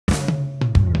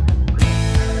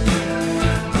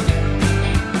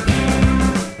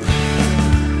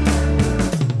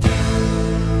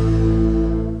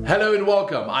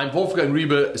welcome. I'm Wolfgang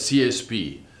Riebe,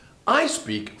 CSP. I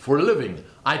speak for a living.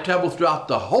 I travel throughout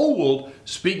the whole world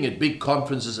speaking at big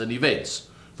conferences and events.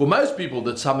 For most people,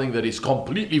 that's something that is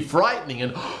completely frightening.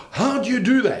 And how do you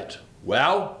do that?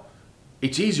 Well,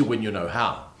 it's easy when you know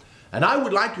how. And I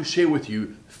would like to share with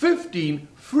you 15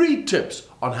 free tips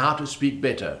on how to speak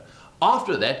better.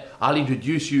 After that, I'll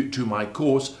introduce you to my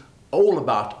course all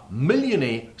about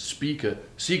millionaire speaker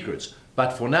secrets.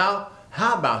 But for now,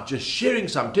 how about just sharing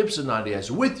some tips and ideas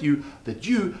with you that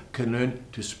you can learn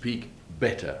to speak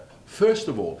better? First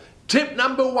of all, tip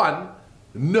number 1,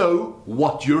 know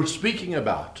what you're speaking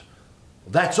about.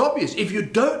 That's obvious. If you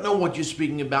don't know what you're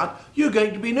speaking about, you're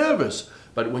going to be nervous.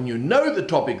 But when you know the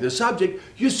topic, the subject,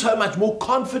 you're so much more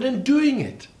confident doing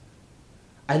it.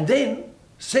 And then,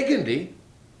 secondly,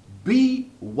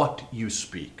 be what you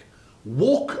speak.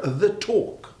 Walk the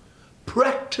talk.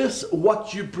 Practice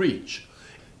what you preach.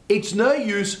 It's no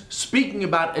use speaking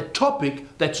about a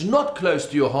topic that's not close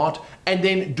to your heart and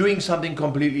then doing something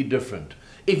completely different.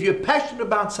 If you're passionate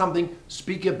about something,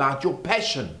 speak about your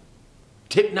passion.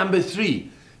 Tip number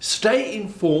 3, stay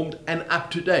informed and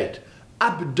up to date.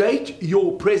 Update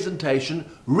your presentation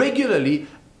regularly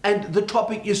and the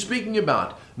topic you're speaking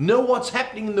about. Know what's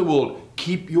happening in the world.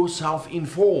 Keep yourself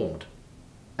informed.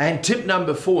 And tip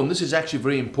number 4, and this is actually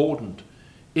very important,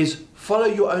 is follow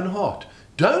your own heart.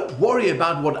 Don't worry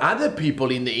about what other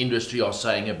people in the industry are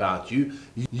saying about you.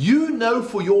 You know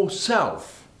for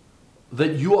yourself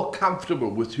that you are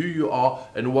comfortable with who you are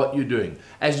and what you're doing.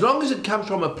 As long as it comes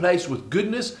from a place with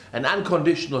goodness and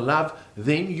unconditional love,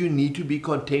 then you need to be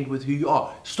content with who you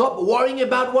are. Stop worrying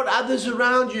about what others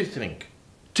around you think.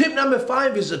 Tip number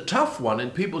 5 is a tough one,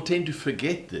 and people tend to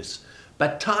forget this.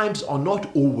 But times are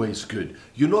not always good.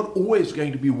 You're not always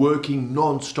going to be working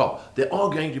non-stop. There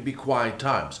are going to be quiet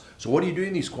times. So what do you do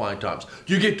in these quiet times?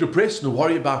 Do you get depressed and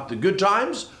worry about the good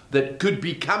times that could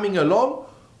be coming along?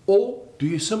 Or do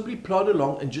you simply plod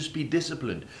along and just be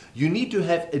disciplined? You need to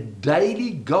have a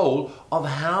daily goal of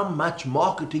how much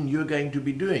marketing you're going to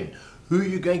be doing, who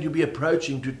you're going to be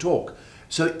approaching to talk.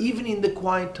 So even in the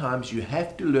quiet times, you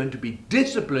have to learn to be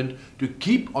disciplined to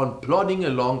keep on plodding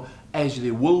along, as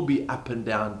there will be up and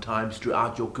down times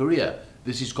throughout your career.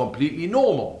 This is completely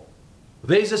normal.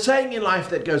 There's a saying in life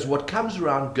that goes, what comes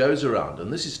around goes around,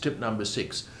 and this is tip number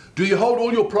 6. Do you hold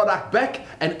all your product back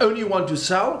and only want to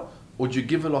sell, or do you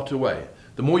give a lot away?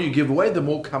 The more you give away, the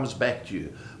more comes back to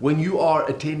you. When you are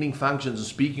attending functions and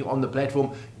speaking on the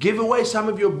platform, give away some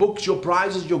of your books, your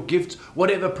prizes, your gifts,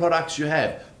 whatever products you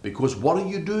have. Because what are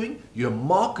you doing? You're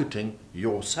marketing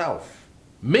yourself.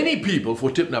 Many people, for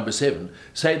tip number 7,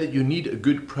 say that you need a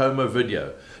good promo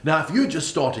video. Now, if you're just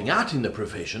starting out in the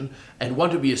profession and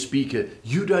want to be a speaker,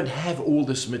 you don't have all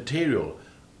this material.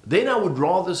 Then I would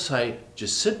rather say,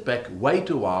 just sit back, wait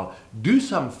a while, do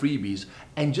some freebies,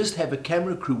 and just have a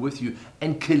camera crew with you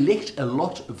and collect a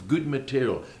lot of good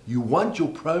material. You want your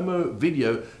promo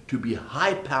video to be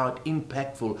high-powered,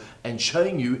 impactful, and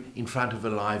showing you in front of a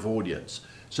live audience.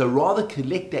 So rather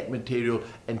collect that material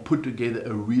and put together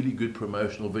a really good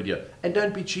promotional video. And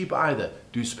don't be cheap either.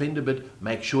 Do spend a bit,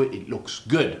 make sure it looks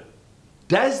good.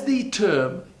 Does the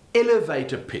term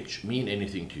elevator pitch mean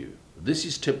anything to you? This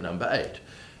is tip number 8.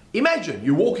 Imagine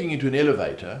you're walking into an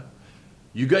elevator,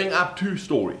 you're going up 2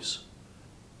 stories.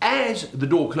 As the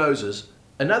door closes,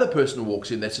 another person walks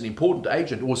in that's an important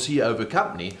agent or CEO of a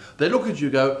company. They look at you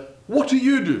and go, what do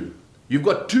you do? You've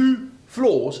got 2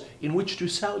 floors in which to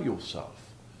sell yourself.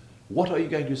 What are you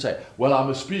going to say? Well, I'm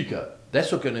a speaker.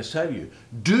 That's not going to sell you.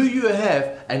 Do you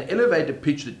have an elevator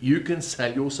pitch that you can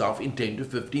sell yourself in 10 to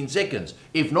 15 seconds?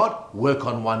 If not, work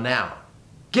on one now.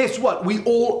 Guess what? We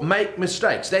all make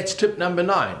mistakes. That's tip number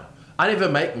 9. I never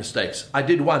make mistakes. I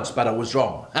did once, but I was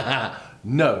wrong.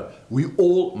 No, we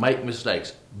all make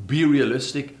mistakes. Be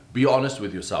realistic. Be honest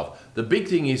with yourself. The big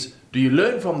thing is, do you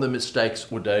learn from the mistakes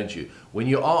or don't you? When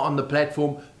you are on the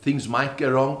platform, things might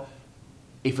go wrong.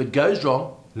 If it goes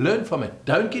wrong, learn from it.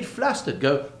 Don't get flustered.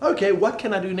 Go, okay, what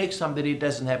can I do next time that it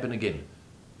doesn't happen again?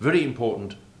 Very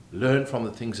important. Learn from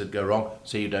the things that go wrong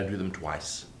so you don't do them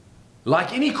twice.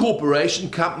 Like any corporation,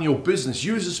 company, or business,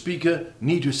 you as a speaker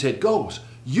need to set goals.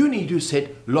 You need to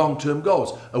set long-term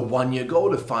goals. A 1-year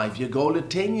goal, a 5-year goal, a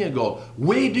 10-year goal.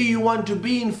 Where do you want to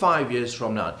be in 5 years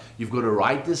from now? You've got to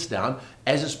write this down.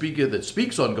 As a speaker that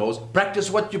speaks on goals, practice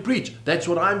what you preach. That's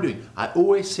what I'm doing. I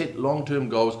always set long-term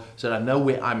goals so that I know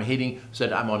where I'm heading, so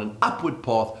that I'm on an upward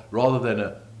path rather than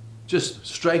a just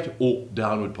straight or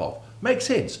downward path. Makes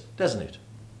sense, doesn't it?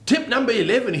 Tip number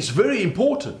 11 is very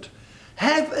important.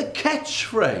 Have a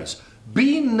catchphrase.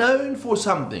 Be known for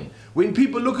something. When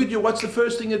people look at you, what's the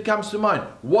first thing that comes to mind?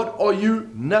 What are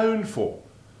you known for?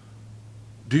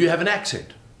 Do you have an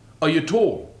accent? Are you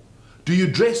tall? Do you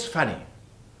dress funny?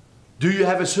 Do you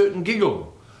have a certain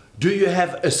giggle? Do you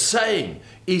have a saying?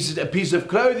 Is it a piece of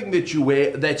clothing that you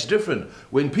wear that's different?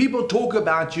 When people talk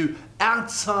about you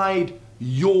outside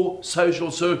your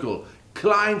social circle,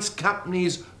 clients,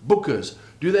 companies, bookers,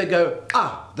 do they go,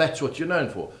 ah, that's what you're known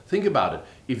for? Think about it.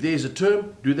 If there's a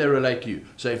term, do they relate to you?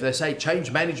 So if they say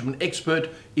change management expert,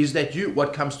 is that you?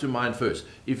 What comes to mind first?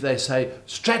 If they say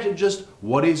strategist,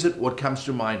 what is it? What comes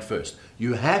to mind first?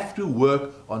 You have to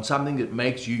work on something that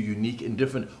makes you unique and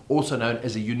different, also known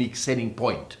as a unique selling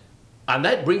point. And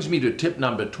that brings me to tip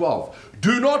number 12.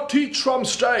 Do not teach from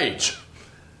stage.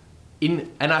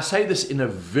 And I say this in a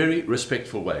very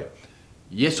respectful way.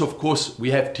 Yes, of course,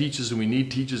 we have teachers and we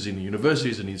need teachers in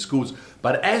universities and in schools.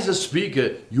 But as a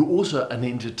speaker, you're also an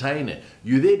entertainer.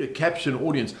 You're there to capture an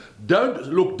audience. Don't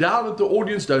look down at the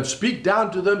audience, don't speak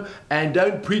down to them, and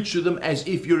don't preach to them as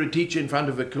if you're a teacher in front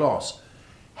of a class.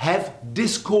 Have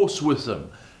discourse with them.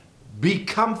 Be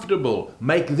comfortable.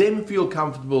 Make them feel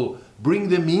comfortable. Bring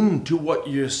them into what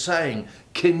you're saying.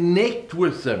 Connect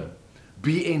with them.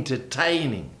 Be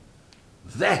entertaining.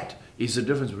 That is the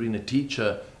difference between a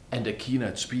teacher and a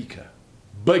keynote speaker.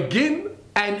 Begin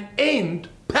and end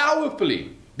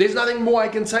powerfully. There's nothing more I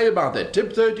can say about that.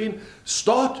 Tip 13,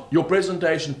 start your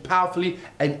presentation powerfully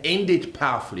and end it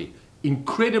powerfully.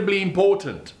 Incredibly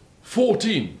important.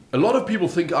 14, a lot of people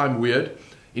think I'm weird.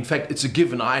 In fact, it's a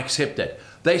given, I accept that.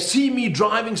 They see me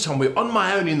driving somewhere on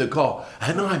my own in the car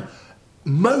and I'm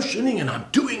motioning and I'm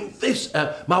doing this.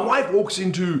 My wife walks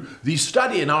into the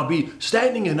study and I'll be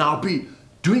standing and I'll be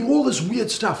doing all this weird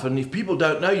stuff, and if people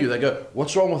don't know you, they go,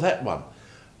 what's wrong with that one?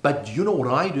 But you know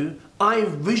what I do? I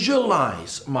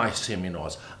visualize my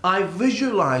seminars. I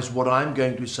visualize what I'm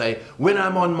going to say when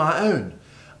I'm on my own.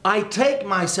 I take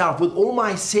myself with all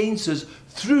my senses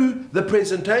through the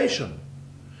presentation,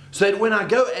 so that when I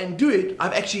go and do it,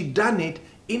 I've actually done it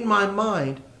in my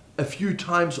mind a few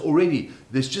times already.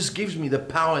 This just gives me the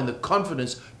power and the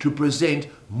confidence to present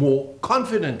more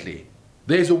confidently.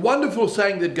 There's a wonderful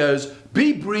saying that goes,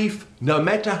 be brief no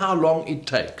matter how long it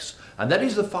takes. And that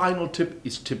is the final tip,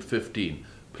 is tip 15.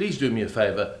 Please do me a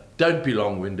favor, don't be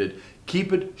long-winded.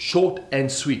 Keep it short and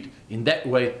sweet. In that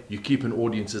way, you keep an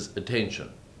audience's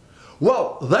attention.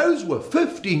 Well, those were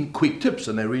 15 quick tips,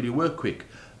 and they really were quick,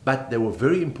 but they were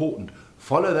very important.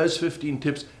 Follow those 15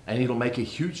 tips and it'll make a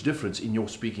huge difference in your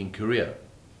speaking career.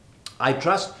 I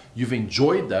trust you've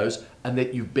enjoyed those and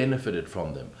that you've benefited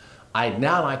from them. I'd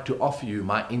now like to offer you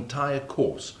my entire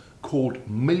course called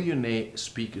Millionaire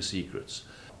Speaker Secrets.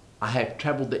 I have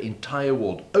traveled the entire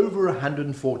world, over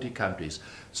 140 countries,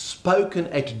 spoken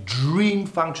at dream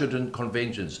function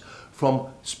conventions, from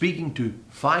speaking to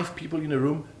 5 people in a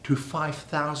room to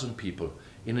 5,000 people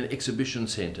in an exhibition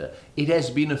center. It has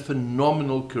been a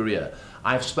phenomenal career.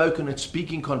 I've spoken at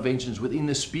speaking conventions within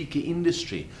the speaker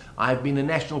industry. I've been a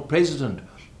national president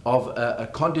of a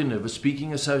continent of a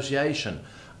speaking association.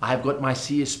 I've got my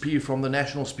CSP from the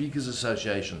National Speakers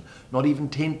Association. Not even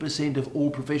 10% of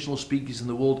all professional speakers in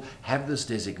the world have this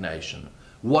designation.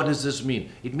 What does this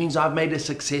mean? It means I've made a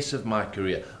success of my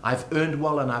career. I've earned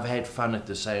well and I've had fun at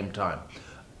the same time.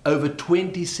 Over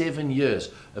 27 years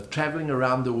of traveling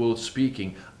around the world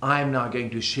speaking, I am now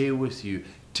going to share with you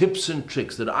tips and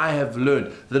tricks that I have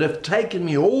learned, that have taken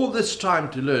me all this time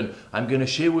to learn. I'm going to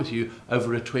share with you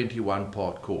over a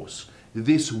 21-part course.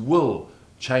 This will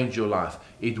change your life.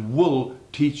 It will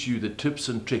teach you the tips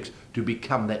and tricks to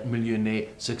become that millionaire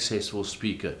successful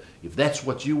speaker. If that's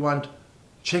what you want,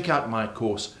 check out my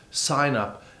course, sign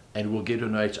up, and we'll get to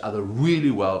know each other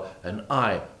really well, and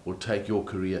I will take your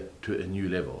career to a new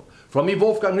level. From me,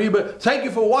 Wolfgang Riebe, thank you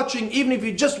for watching. Even if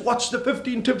you just watched the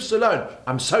 15 tips alone,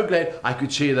 I'm so glad I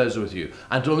could share those with you.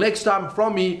 Until next time,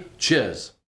 from me,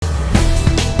 cheers.